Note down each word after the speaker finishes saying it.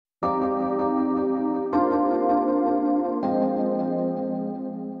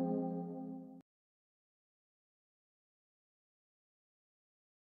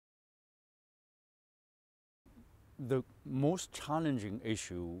the most challenging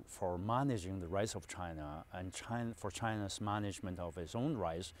issue for managing the rise of China and for China's management of its own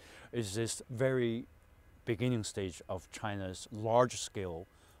rise is this very beginning stage of China's large-scale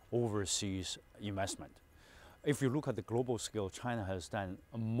overseas investment. If you look at the global scale, China has done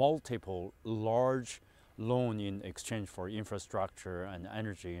multiple large loan in exchange for infrastructure and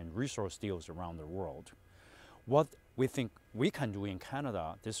energy and resource deals around the world. What we think we can do in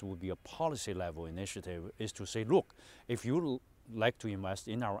Canada, this would be a policy level initiative, is to say, look, if you like to invest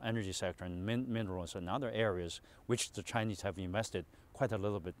in our energy sector and minerals and other areas, which the Chinese have invested quite a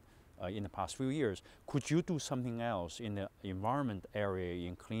little bit in the past few years, could you do something else in the environment area,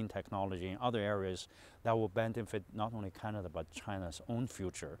 in clean technology, in other areas that will benefit not only Canada but China's own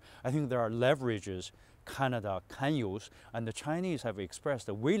future? I think there are leverages Canada can use, and the Chinese have expressed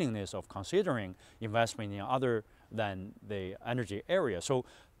the willingness of considering investment in other than the energy area. So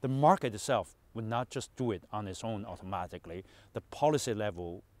the market itself would not just do it on its own automatically. The policy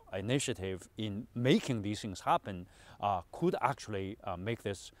level initiative in making these things happen could actually make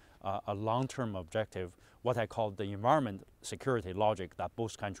this a long-term objective, what I call the environment security logic that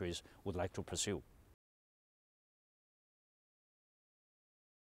both countries would like to pursue.